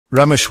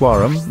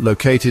Rameshwaram,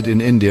 located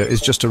in India, is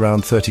just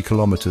around 30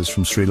 kilometers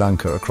from Sri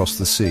Lanka across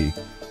the sea.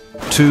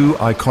 Two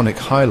iconic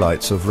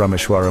highlights of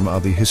Rameshwaram are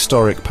the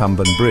historic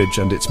Pamban Bridge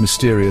and its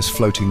mysterious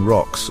floating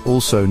rocks,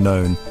 also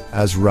known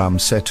as Ram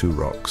Setu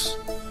rocks.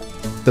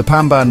 The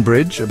Pamban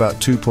Bridge, about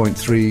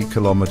 2.3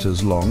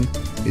 kilometers long,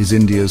 is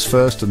India's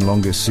first and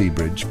longest sea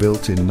bridge,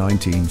 built in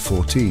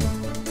 1914.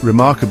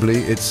 Remarkably,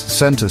 its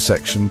center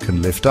section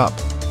can lift up,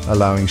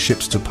 allowing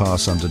ships to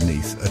pass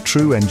underneath, a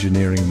true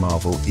engineering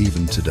marvel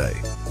even today.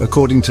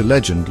 According to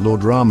legend,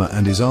 Lord Rama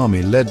and his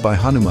army, led by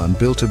Hanuman,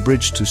 built a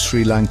bridge to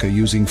Sri Lanka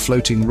using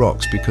floating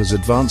rocks because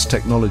advanced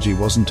technology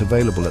wasn't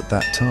available at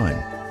that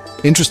time.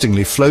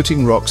 Interestingly,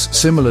 floating rocks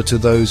similar to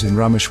those in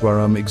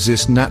Rameshwaram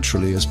exist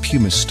naturally as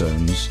pumice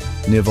stones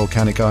near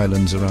volcanic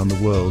islands around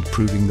the world,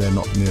 proving they're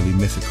not merely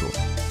mythical.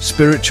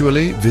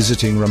 Spiritually,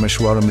 visiting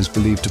Rameshwaram is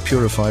believed to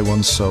purify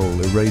one's soul,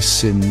 erase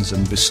sins,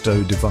 and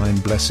bestow divine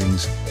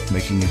blessings,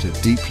 making it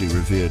a deeply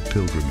revered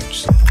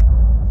pilgrimage.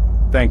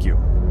 Thank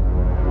you.